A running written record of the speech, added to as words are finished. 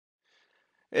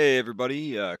Hey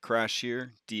everybody, Crash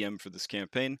here, DM for this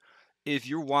campaign. If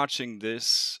you're watching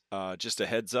this, just a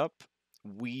heads up,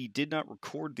 we did not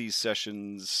record these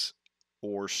sessions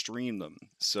or stream them.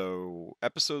 So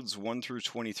episodes 1 through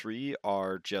 23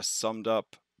 are just summed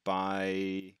up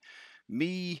by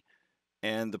me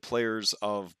and the players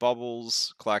of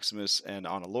Bubbles, Claximus, and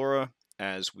Analura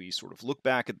as we sort of look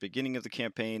back at the beginning of the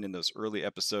campaign in those early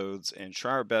episodes and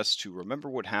try our best to remember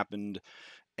what happened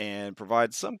and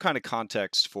provide some kind of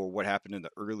context for what happened in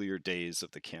the earlier days of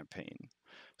the campaign.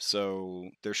 So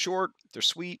they're short, they're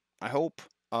sweet, I hope,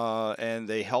 and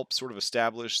they help sort of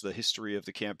establish the history of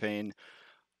the campaign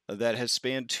that has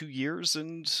spanned 2 years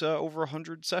and over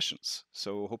 100 sessions.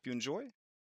 So hope you enjoy.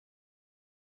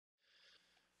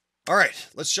 All right,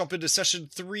 let's jump into session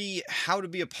 3, How to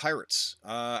Be a Pirate.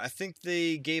 I think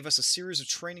they gave us a series of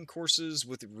training courses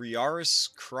with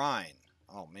Riaris Crine.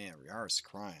 Oh man, Riaris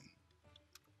Crine.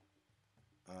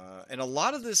 And a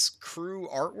lot of this crew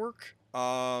artwork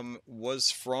was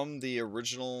from the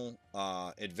original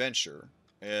adventure.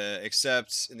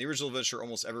 Except in the original adventure,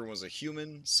 almost everyone was a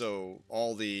human, so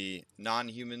all the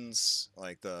non-humans,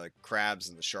 like the crabs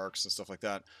and the sharks and stuff like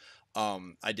that,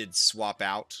 I did swap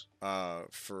out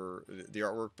for the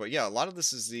artwork. But yeah, a lot of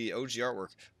this is the OG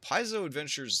artwork. Paizo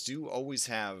adventures do always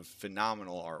have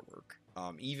phenomenal artwork,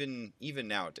 even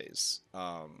nowadays.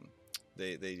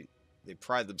 They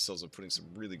pride themselves on putting some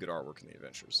really good artwork in the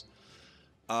adventures.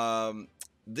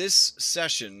 This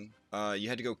session, you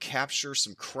had to go capture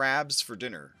some crabs for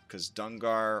dinner because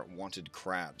Dungar wanted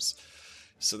crabs.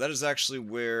 So that is actually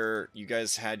where you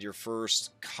guys had your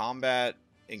first combat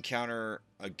encounter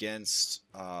against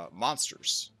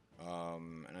monsters.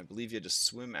 And I believe you had to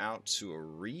swim out to a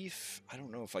reef. I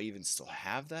don't know if I even still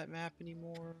have that map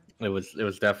anymore. It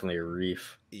was definitely a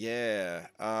reef. Yeah,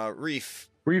 reef.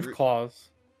 Reef claws.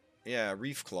 Yeah,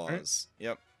 reef Right? claws.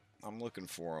 Yep, I'm looking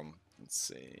for them. Let's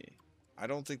see. I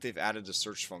don't think they've added a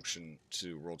search function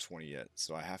to Roll20 yet,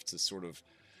 so I have to sort of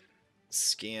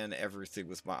scan everything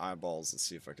with my eyeballs and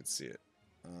see if I can see it.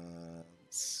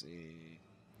 Let's see.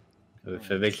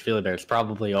 If it makes you feel better, it's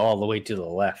probably all the way to the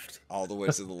left. All the way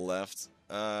to the left.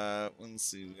 Let's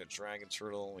see. We got Dragon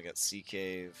Turtle. We got Sea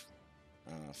Cave.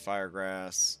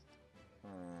 Firegrass.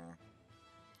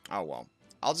 Oh well.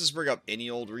 I'll just bring up any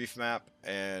old reef map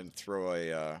and throw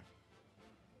a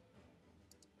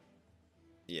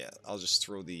yeah, I'll just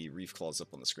throw the reef claws up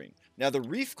on the screen. Now, the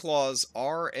reef claws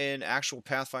are an actual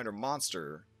Pathfinder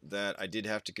monster that I did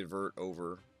have to convert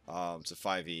over to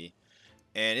 5e.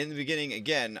 And in the beginning,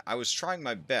 again, I was trying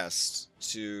my best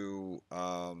to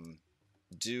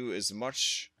do as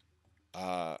much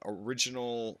not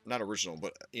original,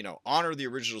 but, honor the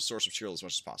original source material as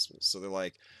much as possible. So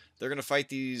they're going to fight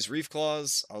these reef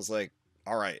claws. I was like,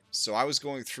 all right, so I was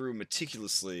going through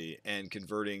meticulously and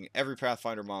converting every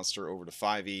Pathfinder monster over to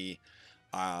 5e.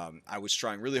 I was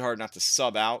trying really hard not to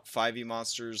sub out 5e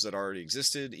monsters that already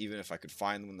existed, even if I could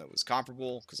find one that was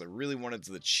comparable, because I really wanted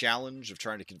the challenge of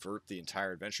trying to convert the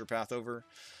entire adventure path over.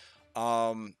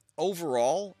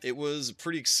 Overall, it was a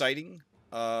pretty exciting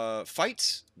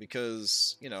fight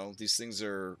because, these things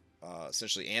are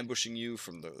essentially ambushing you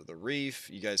from the reef.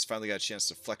 You guys finally got a chance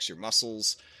to flex your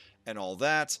muscles and all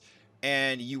that.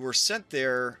 And you were sent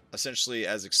there essentially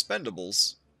as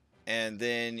expendables, and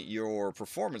then your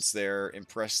performance there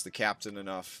impressed the captain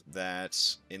enough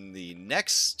that in the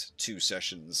next 2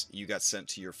 sessions you got sent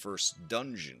to your first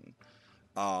dungeon,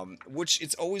 which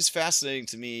it's always fascinating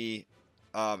to me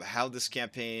how this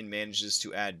campaign manages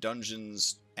to add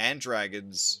dungeons and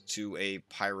dragons to a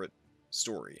pirate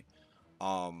story.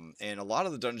 And a lot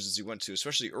of the dungeons you went to,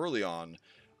 especially early on,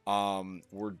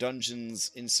 were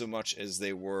dungeons in so much as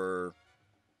they were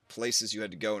places you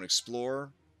had to go and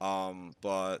explore,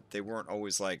 but they weren't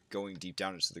always like going deep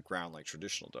down into the ground like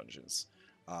traditional dungeons,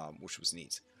 which was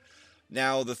neat.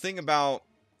 Now, the thing about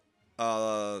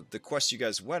the quest you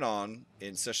guys went on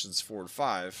in sessions 4 and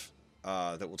 5,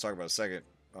 that we'll talk about in a second,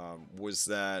 was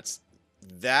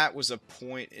that was a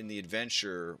point in the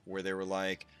adventure where they were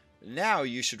like, now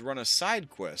you should run a side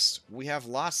quest. We have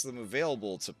lots of them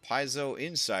available to Paizo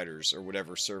Insiders or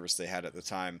whatever service they had at the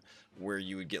time, where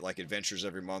you would get like adventures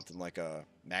every month in like a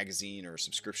magazine or a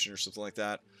subscription or something like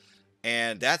that.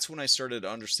 And that's when I started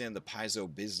to understand the Paizo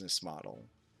business model.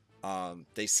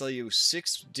 They sell you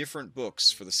 6 different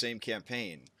books for the same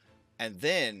campaign, and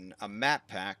then a map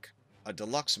pack, a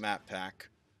deluxe map pack,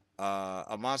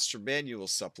 a monster manual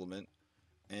supplement,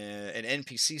 an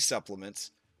NPC supplement,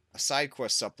 a side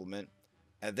quest supplement,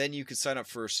 and then you could sign up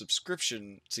for a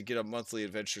subscription to get a monthly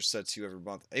adventure sent to you every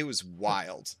month. It was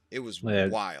wild. It was Yeah,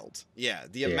 wild. Yeah,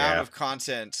 the amount yeah. of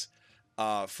content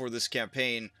for this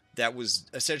campaign, that was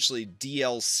essentially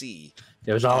DLC.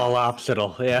 It was all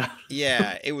optional, yeah.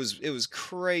 Yeah, it was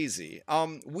crazy.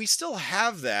 We still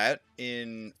have that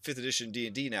in 5th edition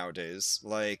D&D nowadays.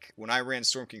 Like when I ran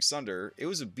Storm King's Thunder, it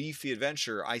was a beefy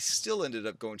adventure. I still ended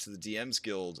up going to the DM's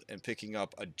Guild and picking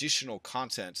up additional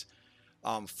content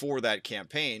for that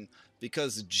campaign,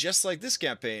 because just like this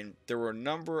campaign, there were a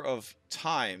number of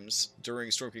times during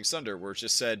Storm King's Thunder where it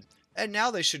just said, and now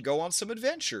they should go on some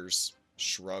adventures.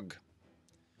 Shrug.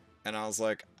 And I was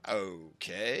like,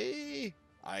 okay,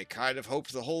 I kind of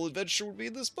hoped the whole adventure would be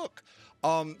in this book.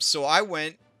 So I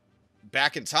went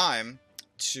back in time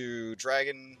to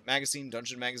Dragon Magazine,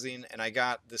 Dungeon Magazine, and I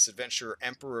got this adventure,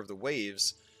 Emperor of the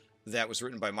Waves, that was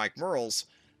written by Mike Merles,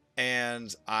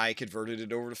 and I converted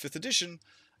it over to 5th edition.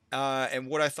 And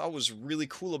what I thought was really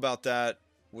cool about that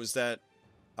was that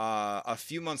a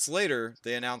few months later,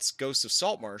 they announced Ghosts of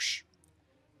Saltmarsh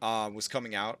was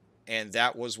coming out, and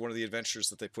that was one of the adventures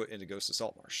that they put into Ghosts of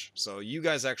Saltmarsh. So you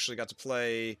guys actually got to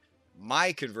play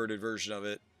my converted version of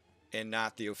it, and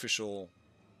not the official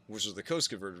Wizards of the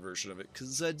Coast converted version of it,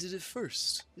 because I did it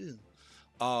first.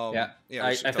 Yeah.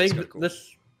 I think cool.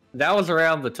 That was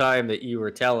around the time that you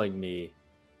were telling me,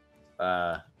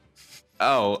 oh,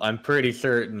 I'm pretty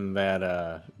certain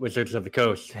that Wizards of the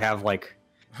Coast have like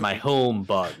my home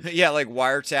bug. Yeah, like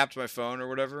wiretapped my phone or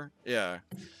whatever. Yeah.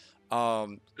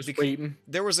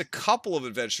 There was a couple of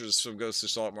adventures from Ghosts of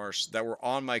Saltmarsh that were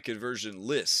on my conversion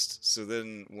list. So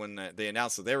then when they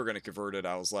announced that they were going to convert it,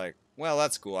 I was like, well,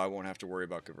 that's cool. I won't have to worry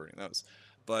about converting those.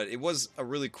 But it was a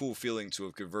really cool feeling to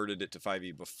have converted it to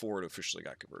 5e before it officially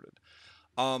got converted.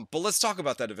 But let's talk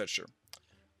about that adventure.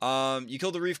 You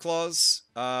killed the Reef Claws.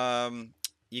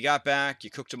 You got back. You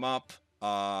cooked them up.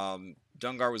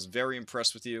 Dungar was very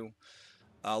impressed with you.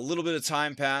 A little bit of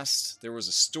time passed. There was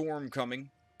a storm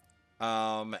coming.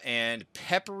 And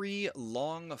Peppery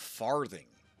Longfarthing,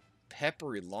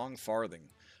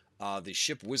 the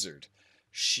ship wizard,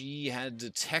 she had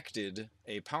detected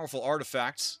a powerful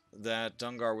artifact that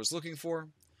Dungar was looking for,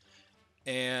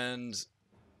 and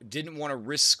didn't want to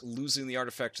risk losing the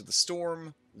artifact to the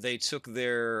storm. They took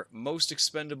their most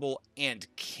expendable and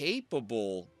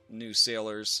capable new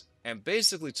sailors and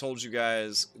basically told you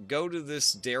guys, go to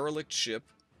this derelict ship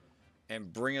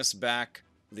and bring us back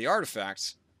the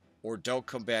artifact, or don't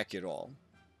come back at all.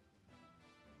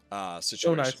 Situation.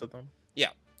 So nice of them.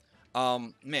 Yeah.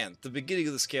 Man, the beginning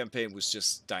of this campaign was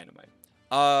just dynamite.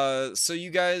 So you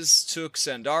guys took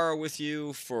Sandara with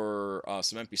you for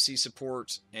some NPC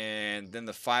support, and then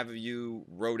the 5 of you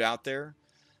rode out there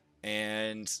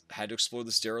and had to explore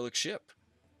this derelict ship.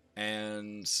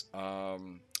 And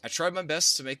I tried my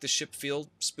best to make the ship feel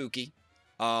spooky.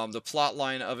 The plot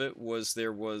line of it was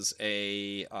it was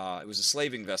a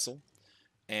slaving vessel,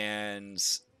 and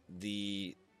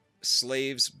the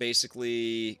slaves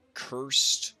basically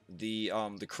cursed the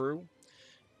crew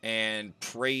and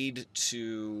prayed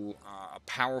to a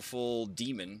powerful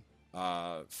demon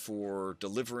for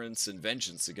deliverance and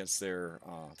vengeance against their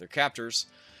captors,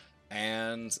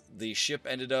 and the ship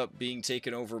ended up being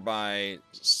taken over by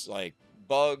like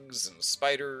bugs and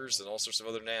spiders and all sorts of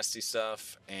other nasty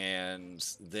stuff, and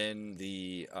then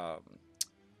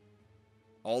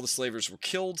all the slavers were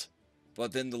killed.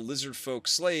 But then the lizard folk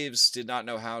slaves did not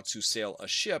know how to sail a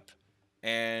ship,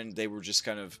 and they were just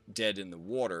kind of dead in the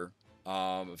water.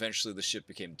 Eventually the ship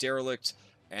became derelict,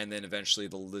 and then eventually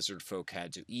the lizard folk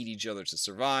had to eat each other to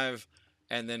survive,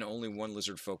 and then only one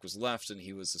lizard folk was left, and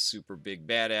he was a super big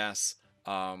badass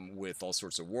with all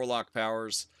sorts of warlock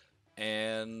powers,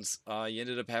 and you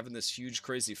ended up having this huge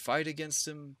crazy fight against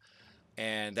him,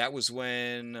 and that was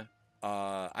when...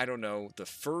 I don't know, the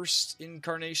first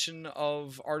incarnation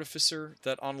of Artificer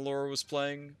that Analura was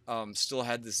playing still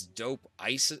had this dope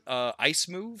ice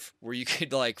move where you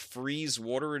could like freeze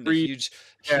water into huge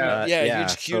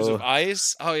cubes of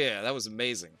ice. Oh yeah, that was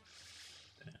amazing.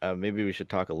 Maybe we should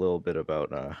talk a little bit about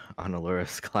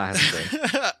Analura's class thing.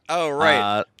 Oh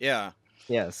right, yeah.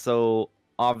 Yeah, so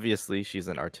obviously she's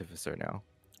an Artificer now,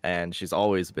 and she's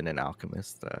always been an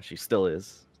alchemist. She still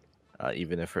is.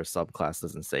 Even if her subclass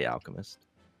doesn't say alchemist.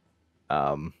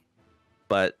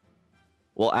 But,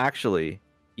 well, actually,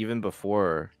 even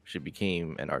before she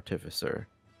became an artificer,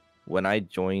 when I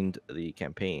joined the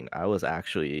campaign, I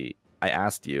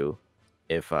asked you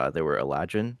if there were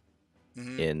Eladrin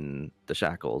in the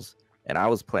Shackles, and I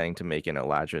was planning to make an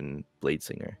Eladrin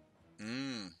Bladesinger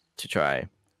to try.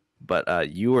 But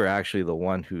you were actually the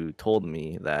one who told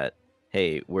me that,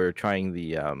 hey, we're trying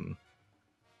the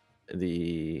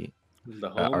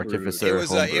Artificer.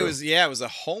 It was a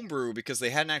homebrew because they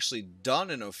hadn't actually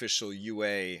done an official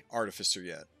UA Artificer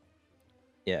yet.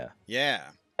 Yeah.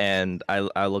 Yeah. And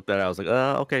I looked at it. I was like,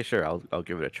 okay, sure, I'll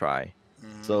give it a try.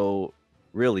 Mhm. So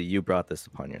really, you brought this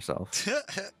upon yourself.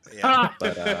 Yeah.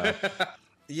 But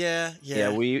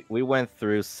Yeah. we went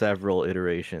through several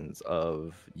iterations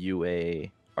of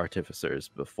UA artificers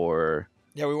before.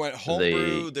 Yeah, we went They-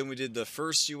 homebrew, then we did the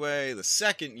first UA, the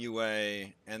second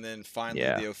UA, and then finally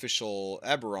Yeah. the official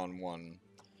Eberron one.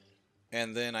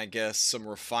 And then I guess some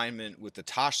refinement with the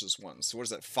Tasha's one. So what is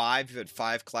that, 5? You've had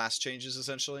 5 class changes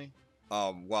essentially,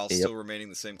 while Yep. still remaining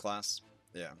the same class.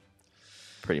 Yeah.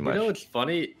 Pretty You much. know what's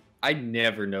funny? I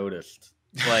never noticed.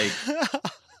 Like,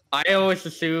 I always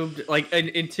assumed, like,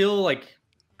 until like,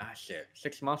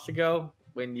 6 months ago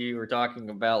when you were talking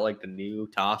about like the new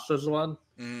Tassa's one.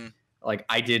 Mhm. Like,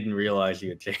 I didn't realize you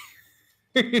had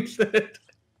changed it.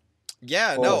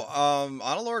 Yeah, Oh. no.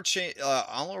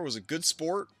 Analura was a good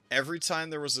sport. Every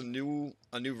time there was a new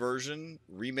version,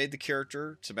 remade the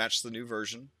character to match the new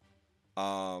version.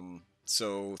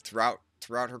 So throughout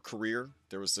her career,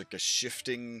 there was like a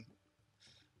shifting.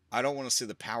 I don't want to say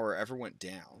the power ever went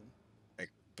down,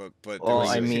 like, but there Well, was.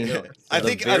 I mean, I the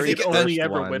think very it only first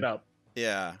ever one- went up.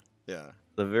 yeah, yeah.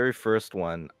 The very first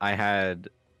one, I had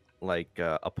like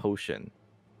a potion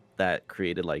that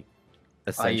created like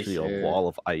essentially Ice, a yeah. wall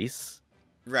of ice.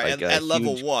 Right, Like at a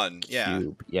level huge 1, yeah,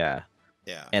 Cube. Yeah.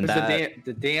 yeah. And Because that,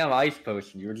 the damn ice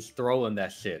potion, you were just throwing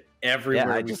that shit everywhere.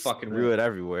 yeah, I we just fucking threw went. it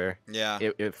everywhere. Yeah.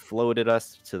 It floated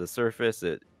us to the surface.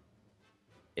 It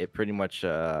pretty much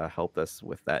helped us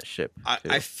with that ship. Too.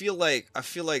 I feel like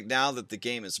now that the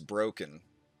game is broken,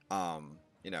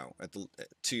 at the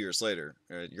 2 years later,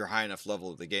 you're high enough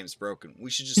level that the game's broken. We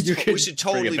should You we can should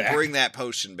bring it totally back. bring that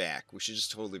potion back. We should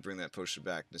just totally bring that potion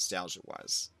back, nostalgia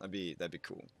wise. That'd be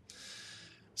cool.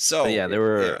 So But yeah, there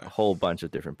were yeah. a whole bunch of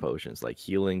different potions, like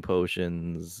healing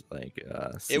potions, like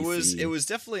CC. It was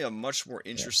definitely a much more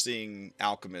interesting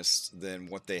alchemist than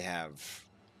what they have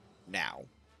now,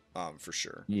 for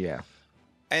sure. Yeah.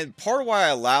 And part of why I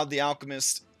allowed the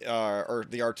alchemist or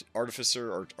the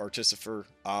artificer or artificer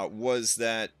was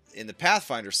that in the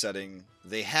Pathfinder setting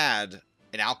they had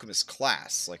an alchemist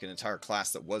class, like an entire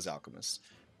class that was alchemist.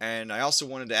 And I also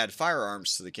wanted to add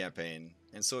firearms to the campaign,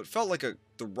 and so it felt like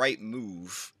the right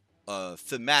move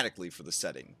thematically for the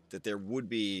setting, that there would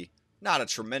be not a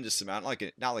tremendous amount,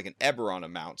 not like an Eberron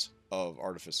amount of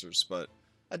artificers, but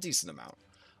a decent amount.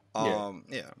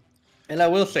 Yeah. And I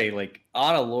will say, like,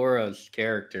 Analura's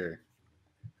character,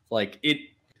 like,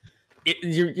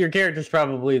 your character's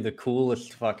probably the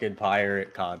coolest fucking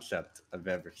pirate concept I've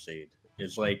ever seen.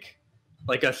 It's like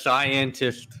a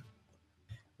scientist,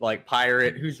 like,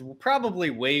 pirate who's probably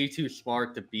way too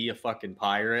smart to be a fucking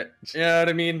pirate. You know what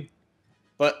I mean?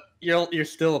 But you're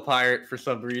still a pirate for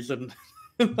some reason.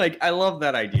 Like, I love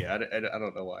that idea. I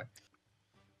don't know why.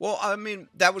 Well, I mean,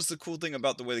 that was the cool thing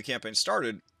about the way the campaign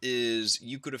started, is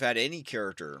you could have had any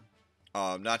character,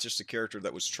 not just a character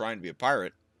that was trying to be a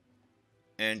pirate,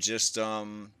 and just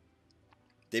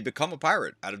they become a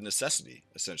pirate out of necessity,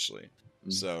 essentially.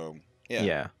 So yeah.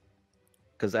 Yeah.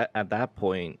 Because at that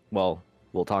point, well,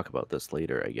 we'll talk about this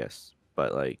later, I guess.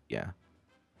 But like, yeah.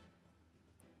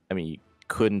 I mean, you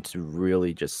couldn't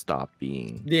really just stop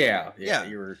being. Yeah. Yeah.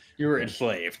 You were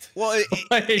enslaved. Well,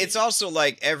 Like- it's also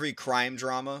like every crime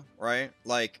drama, right?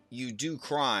 Like you do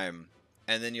crime,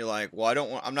 and then you're like,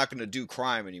 well, I'm not going to do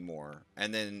crime anymore.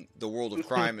 And then the world of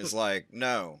crime is like,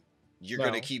 no, you're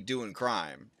going to No. keep doing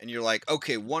crime. And you're like,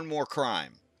 okay, one more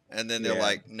crime. And then they're Yeah.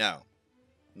 like, no.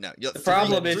 The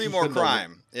problem is three more when the-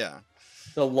 crime. Yeah.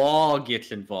 The law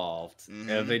gets involved, Mhm.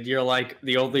 and then you're like,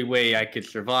 the only way I could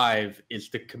survive is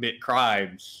to commit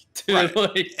crimes. To, Right.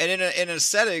 like, And in a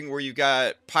setting where you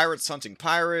got pirates hunting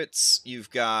pirates, you've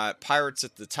got pirates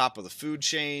at the top of the food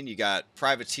chain, you got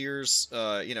privateers,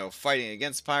 fighting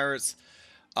against pirates.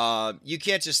 You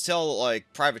can't just tell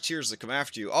like privateers that come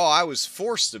after you, "Oh, I was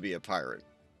forced to be a pirate."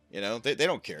 They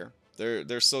don't care.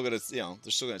 They're still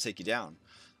gonna take you down.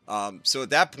 So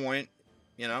at that point,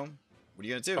 what are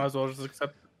you gonna do? Might as well just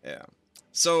accept. Yeah.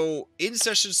 So in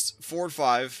sessions 4 and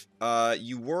 5,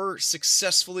 you were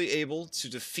successfully able to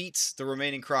defeat the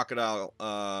remaining crocodile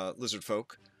lizard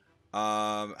folk.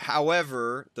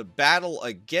 However, the battle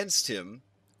against him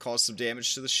caused some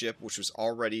damage to the ship, which was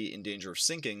already in danger of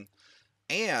sinking,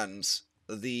 and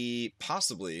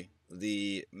possibly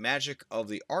the magic of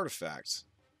the artifact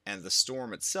and the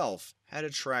storm itself had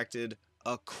attracted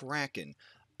a kraken,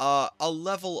 a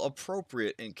level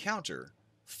appropriate encounter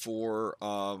for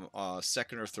a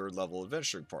second or third level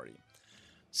adventuring party.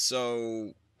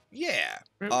 So yeah.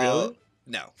 really?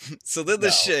 No. So then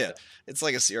the ship, it's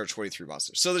like a CR-23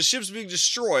 monster. So the ship's being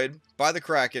destroyed by the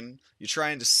Kraken. You're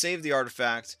trying to save the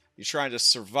artifact. You're trying to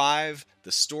survive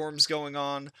the storms going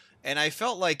on. And I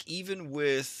felt like even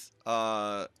with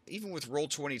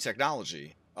Roll20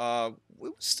 technology, it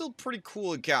was still a pretty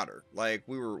cool encounter. Like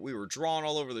we were drawn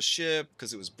all over the ship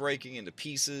because it was breaking into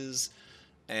pieces,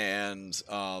 and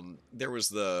there was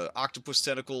the octopus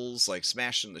tentacles like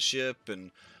smashing the ship,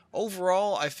 and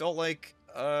overall I felt like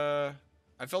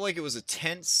it was a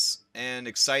tense and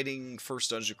exciting first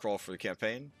dungeon crawl for the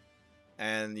campaign,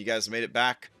 and you guys made it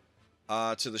back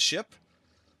to the ship,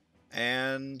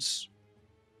 and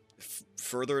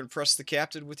further impressed the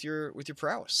captain with your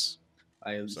prowess.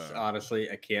 Honestly,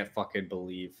 I can't fucking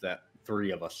believe that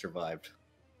 3 of us survived.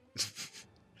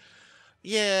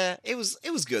 Yeah, it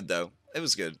was good though. It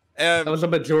was good. That was a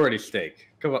majority stake.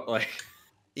 Come on, like.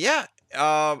 Yeah,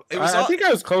 it was. I think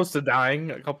I was close to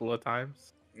dying a couple of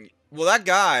times. Well, that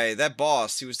guy, that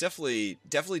boss, he was definitely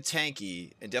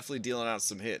tanky and definitely dealing out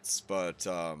some hits. But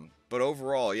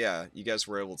overall, yeah, you guys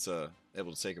were able to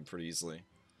take him pretty easily.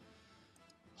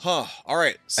 Huh. All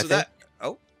right. So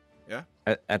oh, yeah.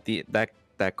 At the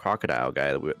that crocodile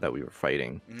guy that we were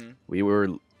fighting,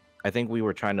 Mm-hmm. I think we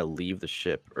were trying to leave the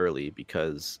ship early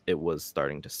because it was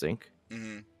starting to sink,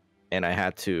 and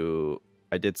I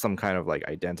did some kind of like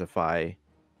identify,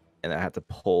 and I had to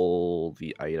pull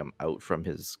the item out from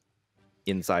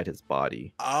inside his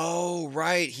body. Oh,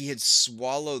 right. He had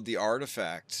swallowed the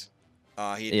artifact.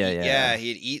 He had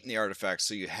eaten the artifact,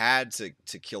 so you had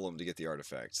to kill him to get the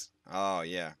artifact. Oh,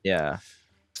 yeah. Yeah.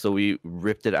 So we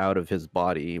ripped it out of his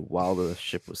body while the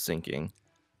ship was sinking.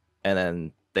 And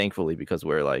then thankfully, because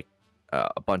we're like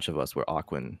a bunch of us were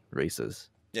Aquan races.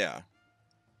 Yeah.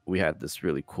 We had this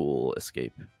really cool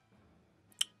escape.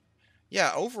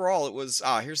 Yeah, overall it was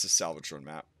here's the Salvage run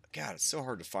map. God, it's so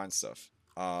hard to find stuff.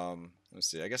 Let's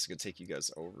see. I guess I could take you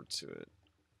guys over to it.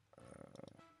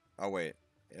 Oh wait.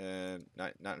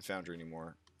 Not in Foundry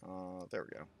anymore. There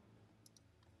we go.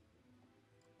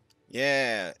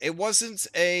 Yeah, it wasn't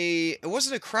a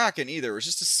Kraken either. It was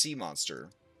just a sea monster.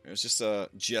 It was just a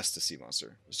sea monster.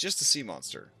 It was just a sea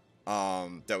monster.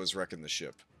 That was wrecking the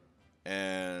ship.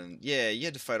 And yeah, you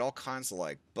had to fight all kinds of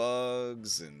like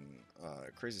bugs and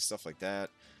crazy stuff like that.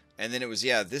 And then it was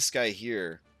this guy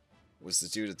here was the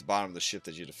dude at the bottom of the ship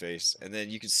that you had to face. And then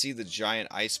you could see the giant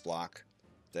ice block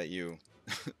that you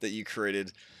that you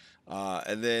created.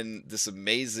 And then this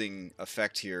amazing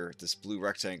effect here, this blue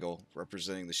rectangle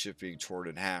representing the ship being torn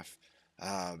in half.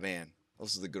 Ah, man,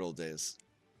 those are the good old days.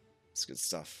 It's good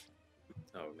stuff.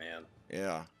 Oh man.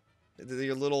 Yeah,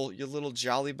 your little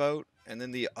jolly boat, and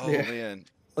then man,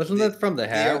 Wasn't that from the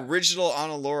hat? The original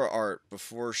Analura art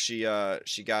before she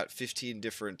got 15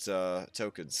 different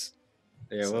tokens.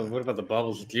 Yeah. So. Well, what about the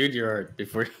Bubbles Junior art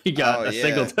before he got a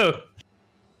single token?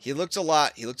 He looked a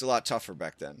lot tougher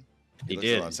back then. He looked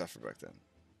did. a lot tougher back then.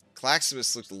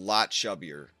 Claximus looked a lot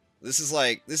chubbier. This is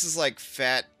like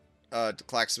fat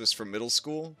Claximus from middle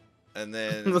school, and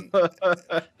then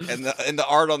and the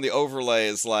art on the overlay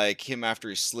is like him after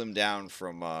he slimmed down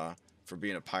from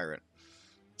being a pirate.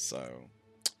 So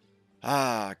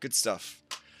good stuff.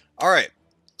 All right,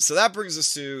 so that brings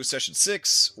us to session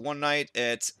 6, one night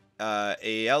at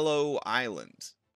Aello Island.